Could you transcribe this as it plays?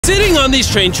Sitting on these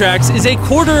train tracks is a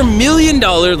 $250,000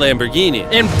 Lamborghini,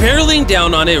 and barreling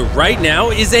down on it right now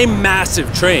is a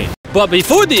massive train. But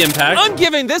before the impact, I'm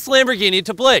giving this Lamborghini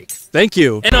to Blake. Thank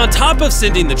you. And on top of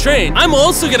sending the train, I'm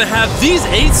also gonna have these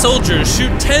 8 soldiers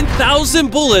shoot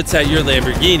 10,000 bullets at your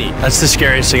Lamborghini. That's the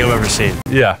scariest thing I've ever seen.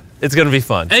 Yeah, it's gonna be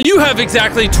fun. And you have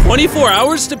exactly 24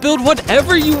 hours to build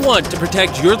whatever you want to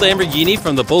protect your Lamborghini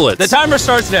from the bullets. The timer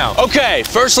starts now. Okay,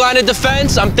 first line of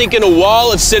defense, I'm thinking a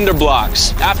wall of cinder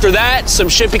blocks. After that, some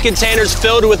shipping containers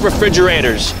filled with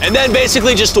refrigerators. And then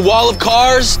basically just a wall of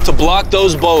cars to block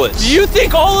those bullets. Do you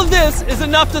think all of this is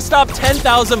enough to stop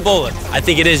 10,000 bullets? I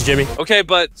think it is, Jimmy. Okay,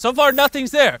 but so far nothing's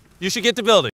there. You should get to building.